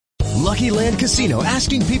Lucky Land Casino,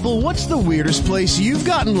 asking people, what's the weirdest place you've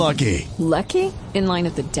gotten lucky? Lucky? In line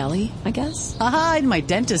at the deli, I guess? Aha, in my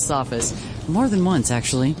dentist's office. More than once,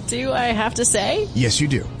 actually. Do I have to say? Yes, you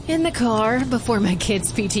do. In the car before my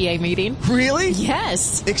kids' PTA meeting. Really?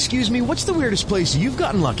 Yes. Excuse me, what's the weirdest place you've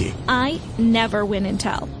gotten lucky? I never win and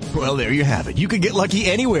tell. Well, there you have it. You can get lucky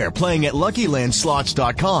anywhere, playing at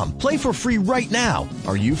LuckyLandSlots.com. Play for free right now.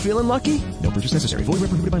 Are you feeling lucky? No purchase necessary. Void where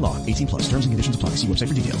prohibited by law. 18 plus. Terms and conditions apply. See website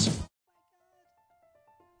for details.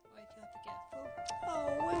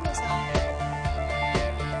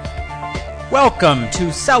 Welcome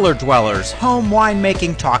to Cellar Dwellers Home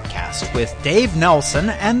Winemaking Talkcast with Dave Nelsen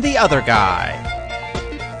and the other guy.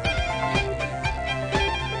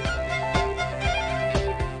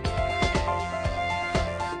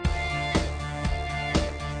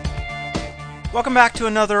 Welcome back to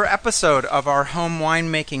another episode of our Home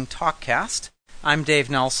Winemaking Talkcast. I'm Dave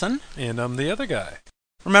Nelsen. And I'm the other guy.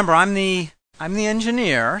 Remember, I'm the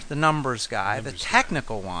engineer, the numbers guy, the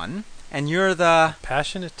technical one. And you're the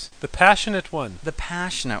passionate one. The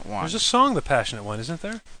passionate one. There's a song, The Passionate One, isn't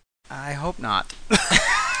there? I hope not.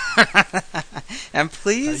 And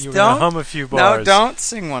please you don't hum a few bars. No, don't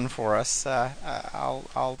sing one for us.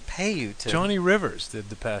 I'll pay you to. Johnny Rivers did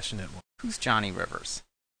The Passionate One. Who's Johnny Rivers?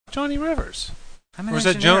 Johnny Rivers. I'm an or was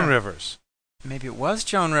that engineer. Joan Rivers? Maybe it was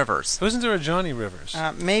Joan Rivers. Wasn't there a Johnny Rivers?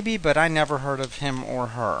 Maybe, but I never heard of him or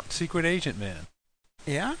her. Secret Agent Man.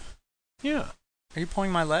 Yeah? Yeah. Are you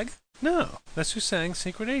pulling my leg? No, that's who sang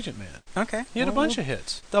Secret Agent Man. Okay. He had a bunch of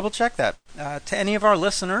hits. Double check that. To any of our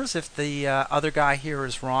listeners, if the other guy here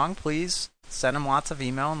is wrong, please send him lots of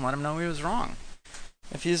email and let him know he was wrong.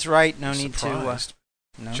 If he's right, no need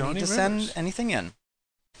to send anything in.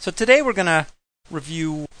 So today we're going to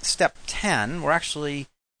review step 10. We're actually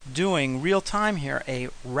doing real time here a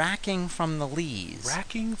Racking from the Lees.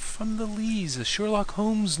 Racking from the Lees, a Sherlock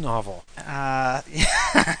Holmes novel. I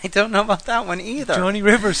don't know about that one either. Johnny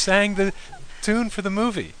Rivers sang the tune for the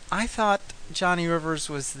movie. I thought Johnny Rivers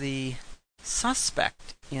was the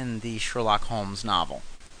suspect in the Sherlock Holmes novel.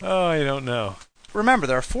 Oh, I don't know. Remember,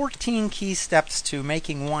 there are 14 key steps to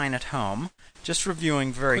making wine at home. Just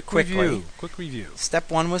reviewing very quickly. Quick review. Step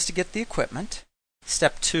 1 was to get the equipment.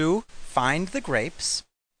 Step 2, find the grapes.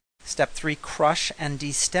 Step 3, crush and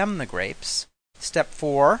destem the grapes. Step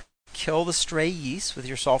 4, kill the stray yeast with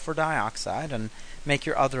your sulfur dioxide and make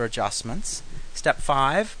your other adjustments. Step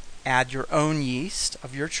 5, add your own yeast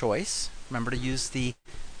of your choice. Remember to use the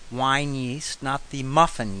wine yeast, not the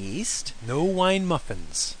muffin yeast. No wine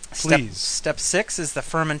muffins, please. Step 6 is the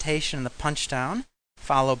fermentation and the punch down,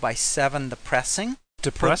 followed by 7, the pressing.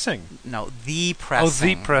 Depressing? The pressing.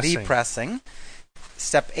 Oh, the pressing. The pressing.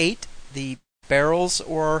 Step 8, the barrels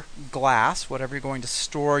or glass, whatever you're going to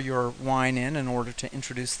store your wine in order to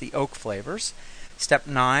introduce the oak flavors. Step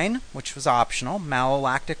 9, which was optional,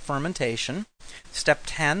 malolactic fermentation. Step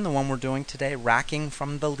 10, the one we're doing today, racking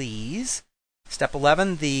from the lees. Step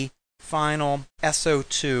 11, the final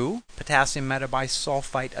SO2, potassium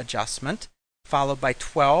metabisulfite adjustment, followed by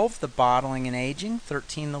 12, the bottling and aging,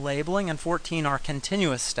 13, the labeling, and 14, our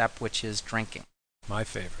continuous step, which is drinking. My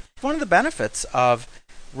favorite. One of the benefits of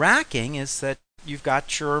racking is that you've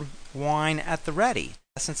got your wine at the ready.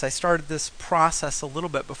 Since I started this process a little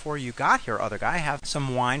bit before you got here, other guy, I have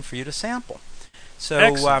some wine for you to sample. So,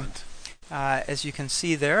 as you can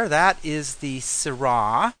see there, that is the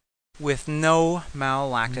Syrah with no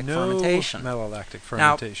malolactic fermentation.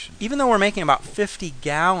 Now, even though we're making about 50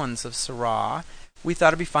 gallons of Syrah, we thought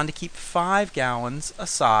it'd be fun to keep 5 gallons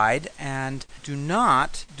aside and do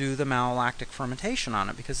not do the malolactic fermentation on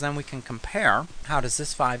it, because then we can compare how does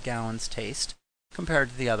this 5 gallons taste compared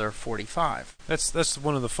to the other 45. That's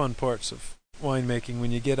one of the fun parts of winemaking.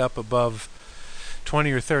 When you get up above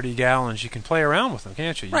 20 or 30 gallons, you can play around with them,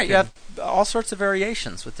 can't you? You have all sorts of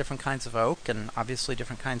variations with different kinds of oak and obviously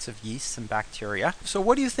different kinds of yeasts and bacteria. So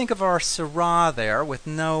what do you think of our Syrah there with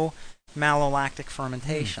no malolactic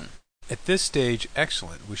fermentation? At this stage,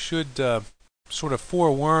 excellent. We should sort of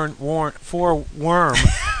forewarn. One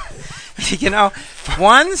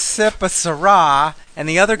sip of Syrah and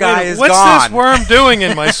the other guy is what's gone. What's this worm doing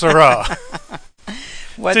in my Syrah?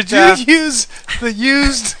 Did you use the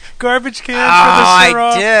used garbage can for the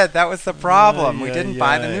Syrah? I did. That was the problem. We didn't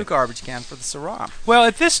buy the new garbage can for the Syrah. Well,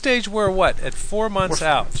 at this stage, we're what? At 4 months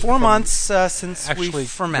out? 4 months since we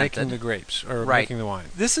fermented. Making the grapes, or making the wine.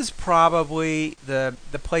 This is probably the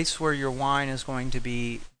place where your wine is going to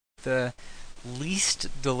be the least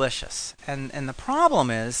delicious. And the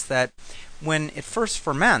problem is that when it first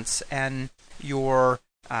ferments and you're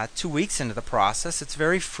 2 weeks into the process, it's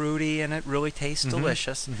very fruity and it really tastes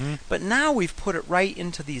delicious. But now we've put it right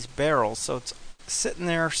into these barrels, so it's sitting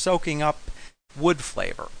there soaking up wood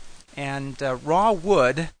flavor. And raw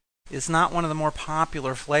wood is not one of the more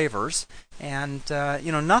popular flavors. And,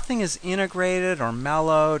 nothing is integrated or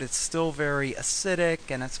mellowed. It's still very acidic,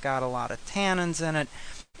 and it's got a lot of tannins in it.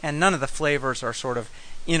 And none of the flavors are sort of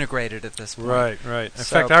integrated at this point. Right. In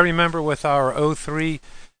fact, I remember with our 03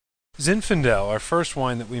 Zinfandel, our first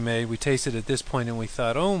wine that we made, we tasted at this point and we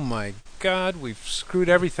thought, oh my God, we've screwed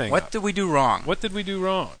everything up. What did we do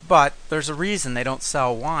wrong? But there's a reason they don't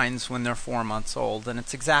sell wines when they're 4 months old, and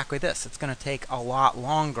it's exactly this. It's going to take a lot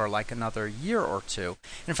longer, like another year or two.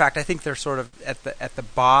 In fact, I think they're sort of at the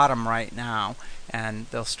bottom right now, and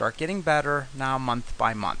they'll start getting better now month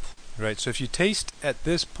by month. Right, so if you taste at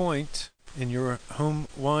this point in your home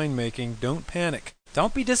winemaking, don't panic.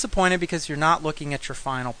 Don't be disappointed because you're not looking at your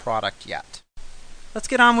final product yet. Let's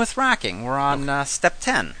get on with racking. We're on step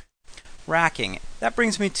 10. Racking. That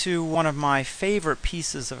brings me to one of my favorite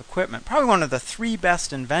pieces of equipment, probably one of the 3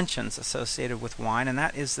 best inventions associated with wine, and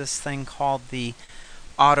that is this thing called the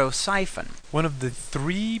auto siphon. One of the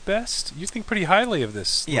 3 best? You think pretty highly of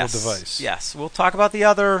this little device. Yes. We'll talk about the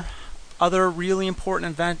other really important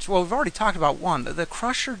invention. Well, we've already talked about one, the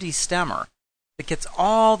crusher destemmer. It gets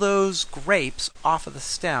all those grapes off of the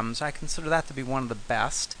stems. I consider that to be one of the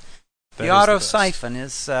best. The auto siphon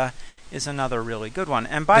is another really good one.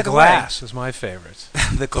 And by the way, the glass is my favorite.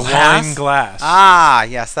 The glass? Wine glass. Ah,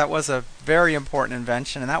 yes, that was a very important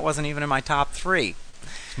invention, and that wasn't even in my top 3.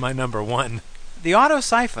 It's my number 1. The auto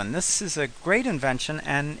siphon. This is a great invention,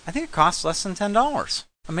 and I think it costs less than $10.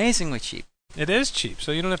 Amazingly cheap. It is cheap,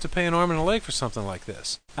 so you don't have to pay an arm and a leg for something like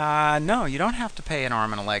this. No, you don't have to pay an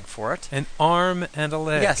arm and a leg for it. An arm and a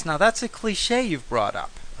leg. Yes, now that's a cliche you've brought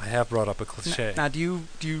up. I have brought up a cliche. Now, do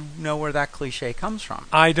you know where that cliche comes from?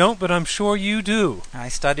 I don't, but I'm sure you do. I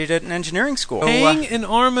studied it in engineering school. Paying an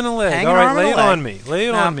arm and a leg. All right, lay it on me. Lay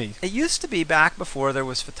it on me. It used to be back before there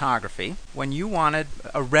was photography. When you wanted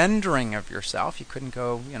a rendering of yourself, you couldn't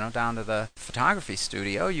go, down to the photography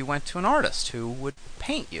studio. You went to an artist who would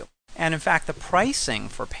paint you. And in fact, the pricing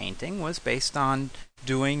for painting was based on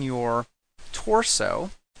doing your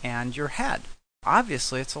torso and your head.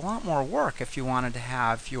 Obviously, it's a lot more work if you wanted to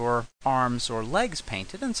have your arms or legs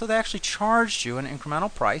painted, and so they actually charged you an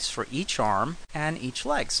incremental price for each arm and each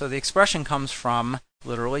leg. So the expression comes from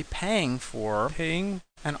literally paying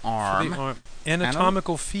an arm.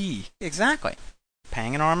 Anatomical fee. Exactly.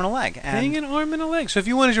 Paying an arm and a leg. Paying an arm and a leg. So if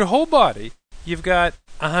you wanted your whole body, you've got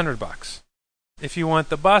 $100. If you want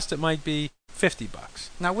the bust, it might be $50.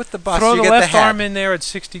 Now with the bust, throw you the get left the head. arm in there at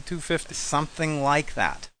 $62.50. Something like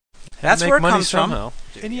that. That's where it comes somehow.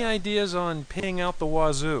 Any ideas on paying out the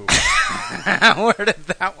wazoo? Where did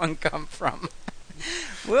that one come from?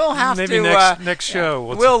 We'll have Maybe to next show.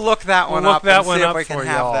 We'll look that one up and see if we can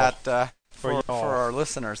have that for our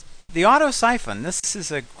listeners. The auto siphon. This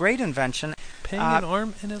is a great invention. Paying an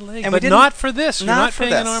arm and a leg, and but not for this. You're not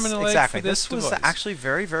paying an arm and a leg exactly. for this was device. Actually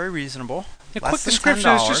very, very reasonable. A quick description.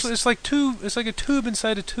 It's like a tube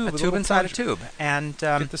inside a tube. A tube inside a tube. And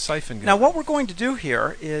get the siphon going. Now what we're going to do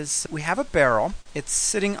here is we have a barrel. It's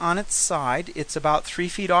sitting on its side. It's about 3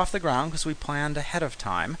 feet off the ground because we planned ahead of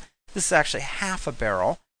time. This is actually half a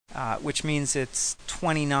barrel, which means it's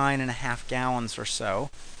 29.5 gallons or so.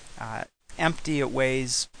 Empty, it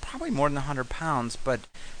weighs probably more than 100 pounds, but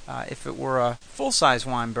if it were a full-size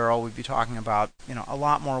wine barrel, we'd be talking about a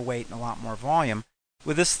lot more weight and a lot more volume.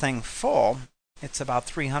 With this thing full, it's about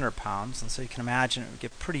 300 pounds, and so you can imagine it would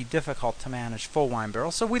get pretty difficult to manage full wine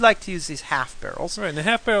barrels. So we like to use these half barrels. Right, and the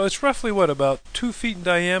half barrel, it's roughly about 2 feet in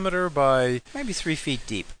diameter by maybe 3 feet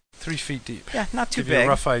deep. 3 feet deep. Yeah, not too big. Give you a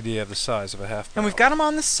rough idea of the size of a half barrel. And we've got them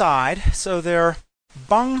on the side, so their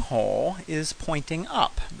bunghole is pointing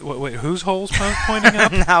up. Wait, whose hole's pointing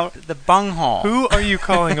up? Now, the bunghole. Who are you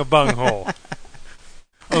calling a bunghole?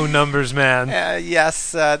 Oh, numbers man.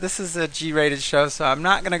 Yes, this is a G-rated show, so I'm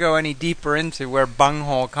not going to go any deeper into where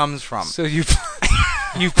bunghole comes from. So you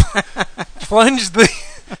plunge the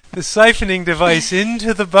siphoning device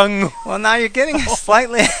into the bunghole. Well, now you're getting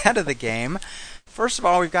slightly ahead of the game. First of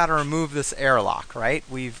all, we've got to remove this airlock, right?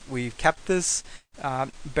 We've kept this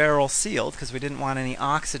barrel sealed because we didn't want any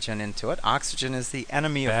oxygen into it. Oxygen is the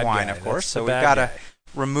enemy of wine, of course. So we've got to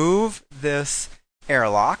remove this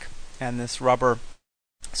airlock and this rubber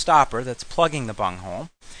stopper that's plugging the bunghole.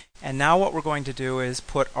 And now what we're going to do is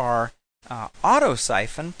put our auto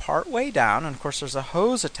siphon part way down, and of course there's a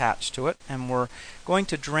hose attached to it, and we're going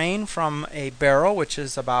to drain from a barrel which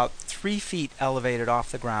is about 3 feet elevated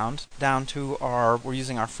off the ground down to we're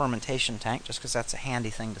using our fermentation tank just because that's a handy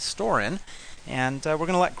thing to store in, and we're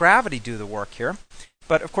going to let gravity do the work here.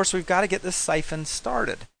 But of course we've got to get this siphon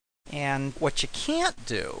started, and what you can't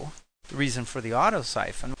do the reason for the auto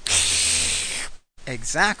siphon.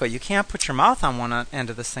 Exactly. You can't put your mouth on one end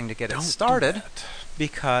of this thing to get it started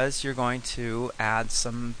because you're going to add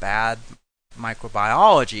some bad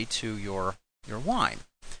microbiology to your wine.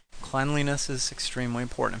 Cleanliness is extremely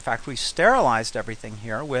important. In fact, we sterilized everything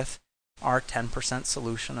here with our 10%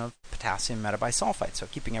 solution of potassium metabisulfite, so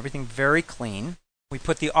keeping everything very clean. We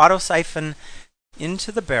put the auto siphon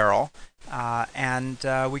into the barrel, and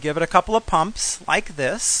we give it a couple of pumps like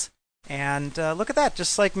this. And look at that,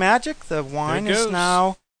 just like magic, the wine is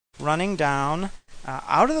now running down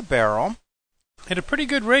out of the barrel. At a pretty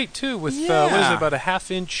good rate, too, with, what is it, about a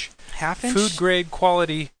half-inch food-grade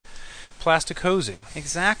quality plastic hosing.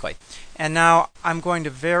 Exactly. And now I'm going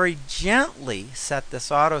to very gently set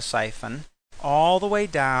this auto siphon all the way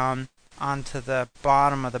down onto the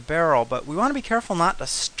bottom of the barrel, but we want to be careful not to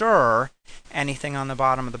stir anything on the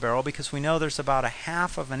bottom of the barrel because we know there's about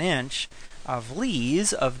 1/2 inch of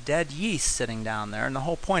lees of dead yeast sitting down there, and the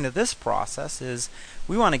whole point of this process is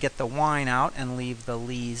we want to get the wine out and leave the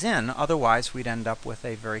lees in, otherwise we'd end up with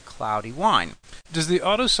a very cloudy wine. Does the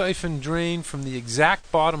auto siphon drain from the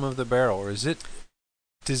exact bottom of the barrel, or is it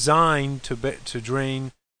designed to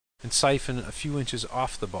drain and siphon a few inches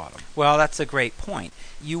off the bottom? Well, that's a great point.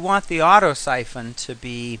 You want the auto siphon to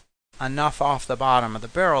be enough off the bottom of the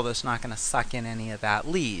barrel that's not going to suck in any of that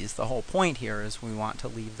lees. The whole point here is we want to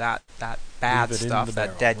leave that bad stuff,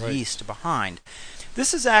 that dead yeast behind.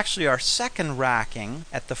 This is actually our second racking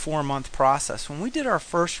at the 4-month process. When we did our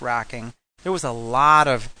first racking, there was a lot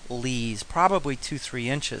of lees, probably 2-3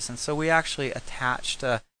 inches, and so we actually attached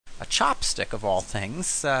a chopstick of all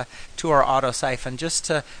things to our auto siphon just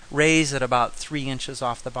to raise it about 3 inches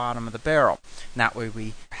off the bottom of the barrel. And that way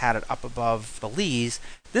we had it up above the lees.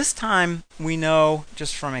 This time we know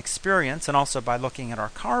just from experience and also by looking at our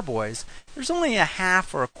carboys, there's only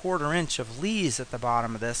 1/2 or 1/4 inch of lees at the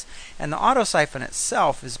bottom of this, and the auto siphon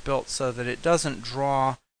itself is built so that it doesn't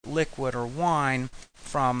draw liquid or wine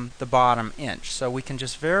from the bottom inch. So we can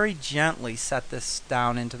just very gently set this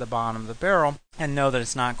down into the bottom of the barrel and know that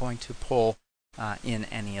it's not going to pull in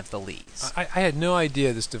any of the lees. I had no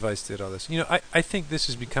idea this device did all this. You know, I think this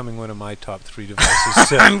is becoming one of my top 3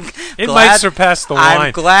 devices. It might surpass the wine.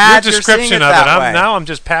 I'm glad your description you're seeing it of that it. way. Now I'm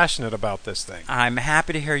just passionate about this thing. I'm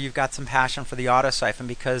happy to hear you've got some passion for the auto siphon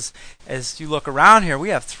because as you look around here, we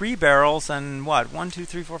have 3 barrels and what? 1, 2,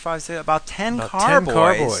 3, 4, 5, 6, about 10 carboys. 10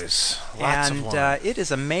 carboys. Lots and of wine. It is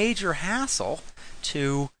a major hassle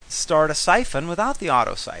to start a siphon without the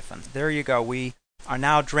auto siphon. There you go. We are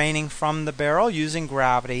now draining from the barrel using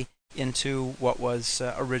gravity into what was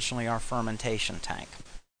originally our fermentation tank.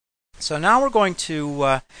 So now we're going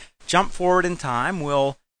to jump forward in time.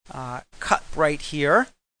 We'll cut right here.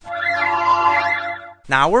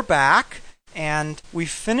 Now we're back, and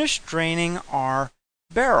we've finished draining our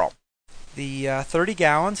barrel. The 30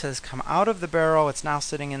 gallons has come out of the barrel. It's now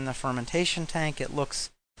sitting in the fermentation tank. It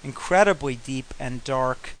looks incredibly deep and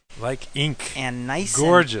dark. Like ink. And nice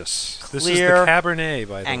gorgeous. And this is the Cabernet,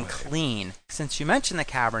 by the way. And clean. Since you mentioned the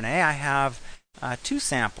Cabernet, I have 2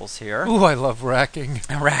 samples here. Ooh, I love racking.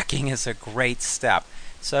 Racking is a great step.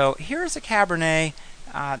 So here's a Cabernet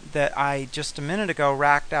that I just a minute ago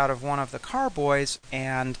racked out of one of the carboys,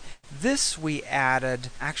 and this we added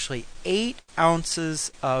actually 8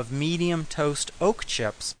 ounces of medium toast oak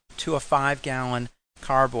chips to a 5-gallon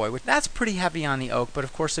carboy. That's pretty heavy on the oak, but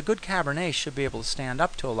of course a good Cabernet should be able to stand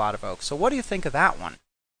up to a lot of oak. So what do you think of that one?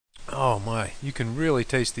 Oh my, you can really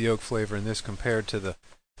taste the oak flavor in this compared to the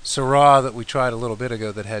Syrah that we tried a little bit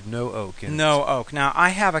ago that had no oak in it. No oak. Now I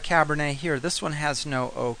have a Cabernet here. This one has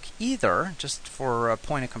no oak either, just for a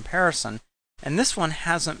point of comparison. And this one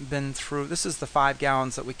hasn't been through, this is the 5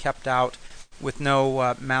 gallons that we kept out with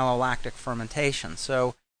no malolactic fermentation.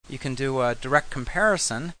 So you can do a direct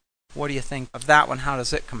comparison. What do you think of that one? How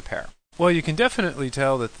does it compare? Well, you can definitely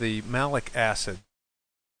tell that the malic acid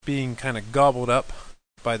being kind of gobbled up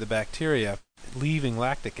by the bacteria, leaving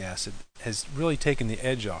lactic acid, has really taken the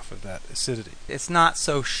edge off of that acidity. It's not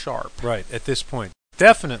so sharp. Right, at this point.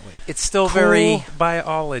 Definitely. It's still cool very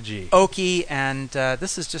biology. Oaky, and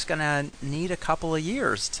this is just going to need a couple of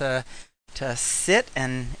years to sit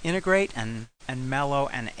and integrate and mellow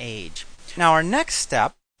and age. Now our next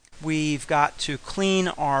step, we've got to clean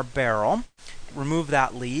our barrel, remove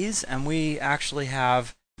that lees, and we actually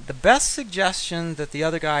have the best suggestion that the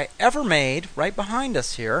other guy ever made right behind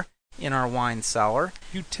us here in our wine cellar.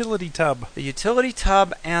 Utility tub. The utility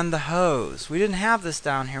tub and the hose. We didn't have this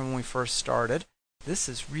down here when we first started. This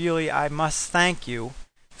is really, I must thank you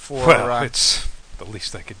for... Well, it's the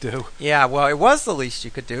least I could do. Yeah, well, it was the least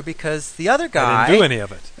you could do because the other guy... I didn't do any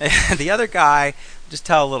of it. The other guy, just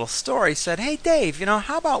tell a little story, said, hey, Dave,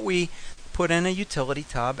 how about we put in a utility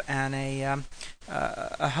tub and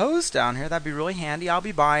a hose down here? That'd be really handy. I'll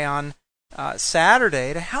be by on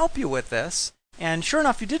Saturday to help you with this. And sure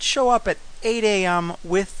enough, you did show up at 8 a.m.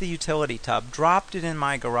 with the utility tub, dropped it in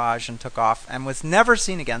my garage, and took off, and was never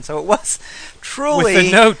seen again. So it was truly with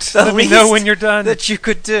a note. Let me know when you're done. That you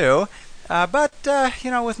could do. But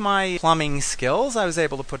with my plumbing skills, I was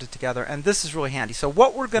able to put it together, and this is really handy. So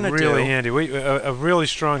what we're going to do... Really handy. A really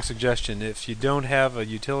strong suggestion. If you don't have a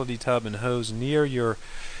utility tub and hose near your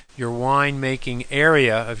wine-making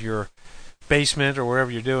area of your basement or wherever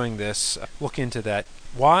you're doing this, look into that.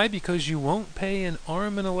 Why? Because you won't pay an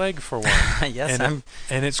arm and a leg for one. Yes,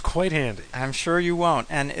 and it's quite handy. I'm sure you won't.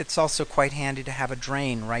 And it's also quite handy to have a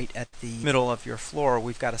drain right at the middle of your floor.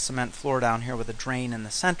 We've got a cement floor down here with a drain in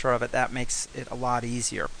the center of it. That makes it a lot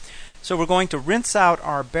easier. So we're going to rinse out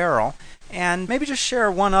our barrel and maybe just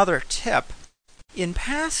share one other tip. In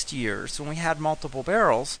past years, when we had multiple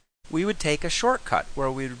barrels, we would take a shortcut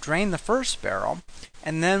where we would drain the first barrel,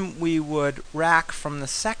 and then we would rack from the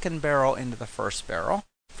second barrel into the first barrel,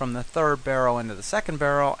 from the third barrel into the second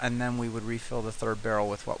barrel, and then we would refill the third barrel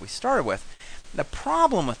with what we started with. The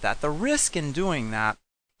problem with that, the risk in doing that,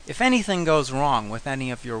 if anything goes wrong with any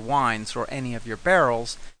of your wines or any of your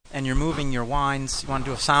barrels, and you're moving your wines, you want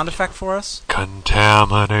to do a sound effect for us?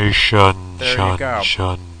 Contamination. There you go.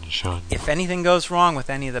 Shun. If anything goes wrong with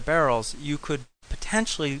any of the barrels, you could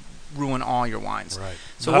potentially ruin all your wines. Right.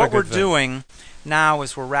 So what we're doing now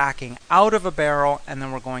is we're racking out of a barrel, and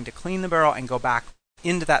then we're going to clean the barrel and go back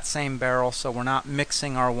into that same barrel, so we're not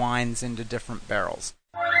mixing our wines into different barrels.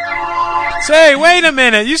 Say, wait a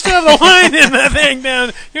minute! You still have the wine in that thing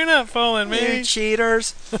down. You're not fooling me. You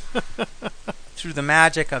cheaters. Through the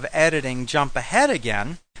magic of editing, jump ahead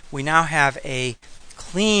again. We now have a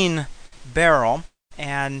clean barrel,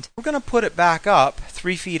 and we're going to put it back up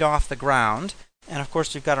 3 feet off the ground. And of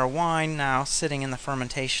course, we've got our wine now sitting in the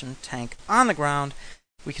fermentation tank on the ground.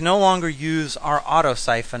 We can no longer use our auto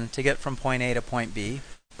siphon to get from point A to point B.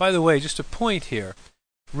 By the way, just a point here.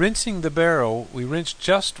 Rinsing the barrel, we rinse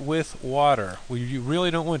just with water. We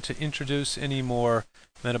really don't want to introduce any more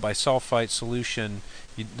metabisulfite solution.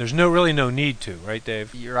 There's really no need to, right,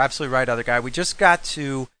 Dave? You're absolutely right, other guy. We just got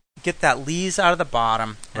to get that lees out of the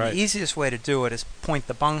bottom. And right. The easiest way to do it is point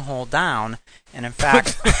the bunghole down. And in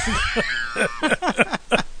fact...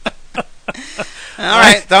 All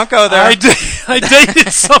right, don't go there. I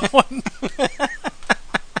dated someone.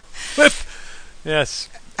 Yes.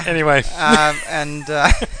 Anyway.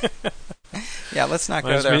 Yeah, let's not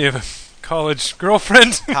Reminds go there. me of a college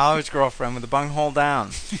girlfriend. College girlfriend with the bunghole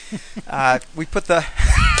down. We put the...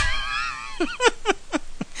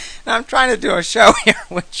 Now, I'm trying to do a show here.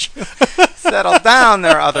 Would you settle down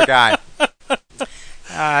there, other guy?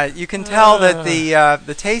 You can tell that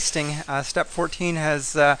the tasting, Step 14,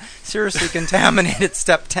 has seriously contaminated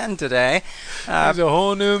Step 10 today. There's a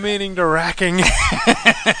whole new meaning to racking.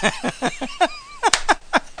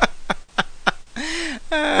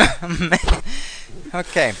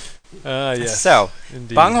 Okay. Yes. So,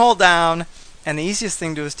 indeed. bunghole down, and the easiest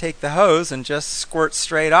thing to do is take the hose and just squirt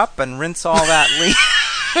straight up and rinse all that leaf.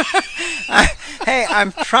 Hey,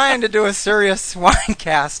 I'm trying to do a serious wine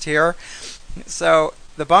cast here. So,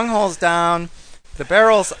 the bunghole's down, the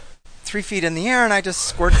barrel's 3 feet in the air, and I just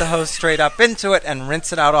squirt the hose straight up into it and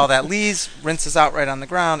rinse it out. All that leaves, rinses out right on the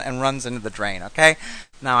ground, and runs into the drain, okay?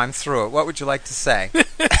 Now I'm through it. What would you like to say?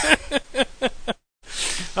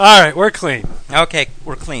 All right, we're clean. Okay,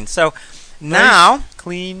 we're clean. So, now... Nice,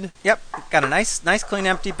 clean. Yep, got a nice clean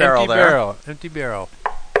empty barrel there. Empty barrel.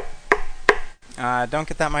 Don't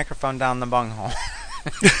get that microphone down the bunghole.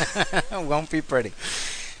 It won't be pretty.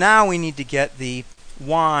 Now we need to get the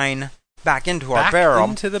wine back into our barrel.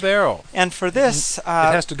 Into the barrel. And for this... it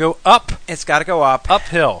has to go up. It's got to go up.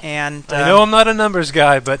 Uphill. And I know I'm not a numbers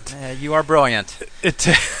guy, but... you are brilliant.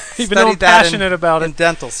 Even though I'm passionate about in it,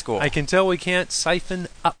 dental school. I can tell we can't siphon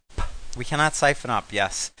up. We cannot siphon up,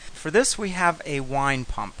 yes. For this, we have a wine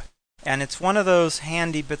pump. And it's one of those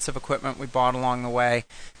handy bits of equipment we bought along the way.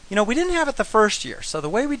 You know, we didn't have it the first year. So the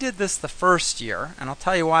way we did this the first year, and I'll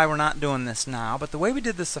tell you why we're not doing this now, but the way we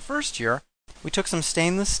did this the first year, we took some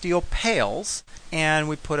stainless steel pails, and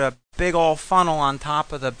we put a big old funnel on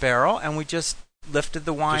top of the barrel, and we just lifted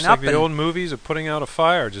the wine just up. Like the old movies of putting out a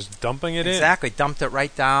fire, just dumping it in. Exactly, dumped it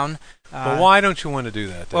right down. But why don't you want to do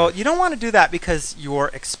that, Dave? Well, you don't want to do that because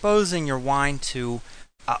you're exposing your wine to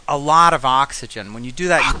a lot of oxygen. When you do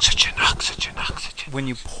that, Oxygen. when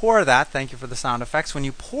you pour that, thank you for the sound effects, when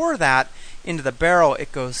you pour that into the barrel,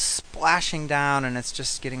 it goes splashing down and it's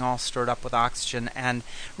just getting all stirred up with oxygen. And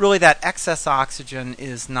really that excess oxygen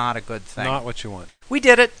is not a good thing. Not what you want. We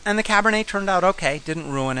did it, and the Cabernet turned out okay,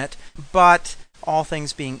 didn't ruin it. But all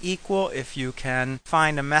things being equal, if you can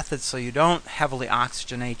find a method so you don't heavily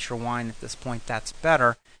oxygenate your wine at this point, that's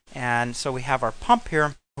better. And so we have our pump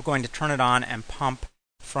here. We're going to turn it on and pump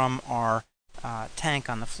from our tank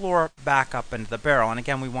on the floor back up into the barrel. And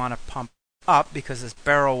again, we want to pump up because this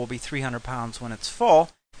barrel will be 300 pounds when it's full,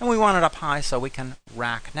 and we want it up high so we can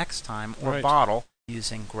rack next time or bottle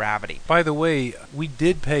using gravity. By the way, we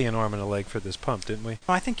did pay an arm and a leg for this pump, didn't we?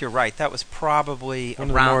 I think you're right. That was probably one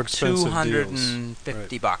of the more around expensive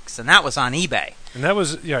 $250, and that was on eBay. And that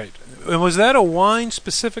was right. And was that a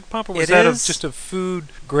wine-specific pump, or was that just a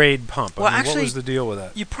food-grade pump? Well, I mean, actually, what was the deal with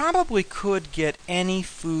that? You probably could get any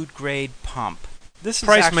food-grade pump. This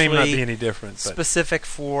Price is may not actually be any different. Specific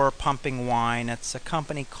for pumping wine. It's a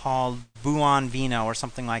company called Buon Vino or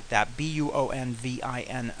something like that.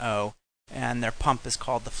 Buonvino. And their pump is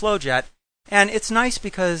called the FlowJet. And it's nice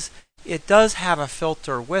because it does have a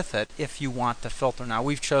filter with it if you want to filter. Now,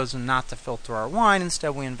 we've chosen not to filter our wine.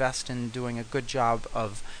 Instead, we invest in doing a good job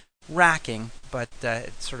of racking, but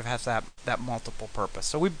it sort of has that multiple purpose.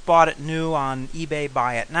 So we bought it new on eBay,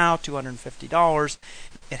 buy it now, $250.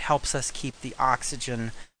 It helps us keep the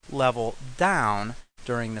oxygen level down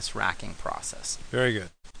during this racking process. Very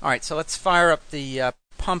good. All right, so let's fire up the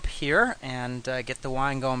pump here and get the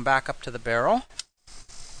wine going back up to the barrel.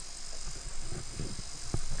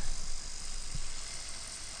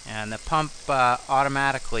 And the pump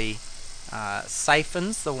automatically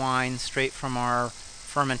siphons the wine straight from our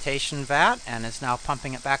fermentation vat and is now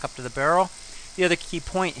pumping it back up to the barrel. The other key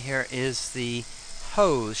point here is the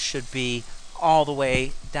hose should be all the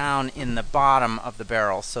way down in the bottom of the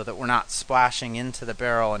barrel so that we're not splashing into the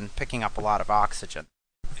barrel and picking up a lot of oxygen.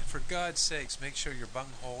 And for God's sakes, make sure your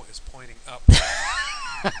bunghole is pointing up.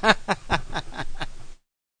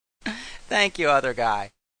 Thank you, other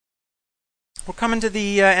guy. We're coming to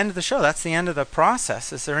the end of the show. That's the end of the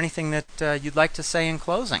process. Is there anything that you'd like to say in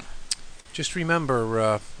closing? Just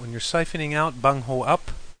remember, when you're siphoning out, bunghole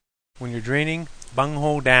up. When you're draining,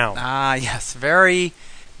 bunghole down. Ah, yes. Very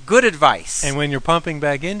good advice. And when you're pumping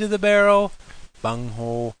back into the barrel,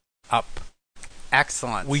 bunghole up.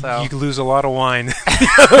 Excellent. You could lose a lot of wine.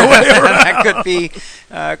 That could be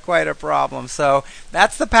quite a problem. So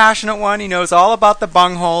that's the passionate one. He knows all about the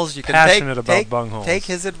bungholes. You can about bungholes. Take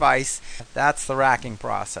his advice. That's the racking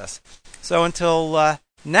process. So until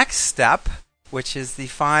next step, which is the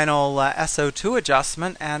final SO2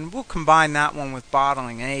 adjustment, and we'll combine that one with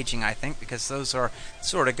bottling and aging, I think, because those are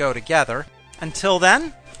sort of go together. Until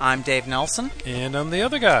then, I'm Dave Nelsen. And I'm the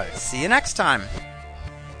other guy. See you next time.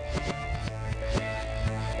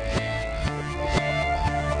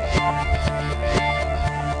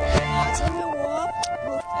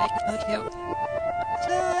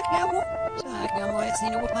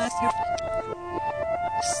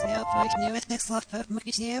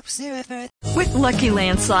 With Lucky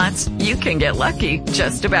Land Slots, you can get lucky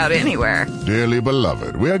just about anywhere. Dearly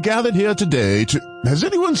beloved, we are gathered here today to... Has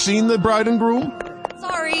anyone seen the bride and groom?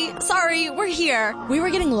 Sorry, we're here. We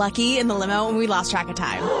were getting lucky in the limo and we lost track of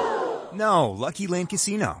time. No, Lucky Land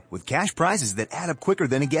Casino, with cash prizes that add up quicker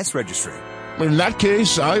than a guest registry. In that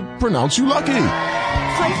case, I pronounce you lucky.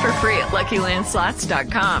 Play for free at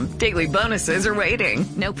LuckyLandSlots.com. Daily bonuses are waiting.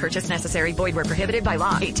 No purchase necessary. Void where prohibited by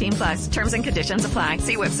law. 18+. Terms and conditions apply.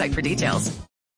 See website for details.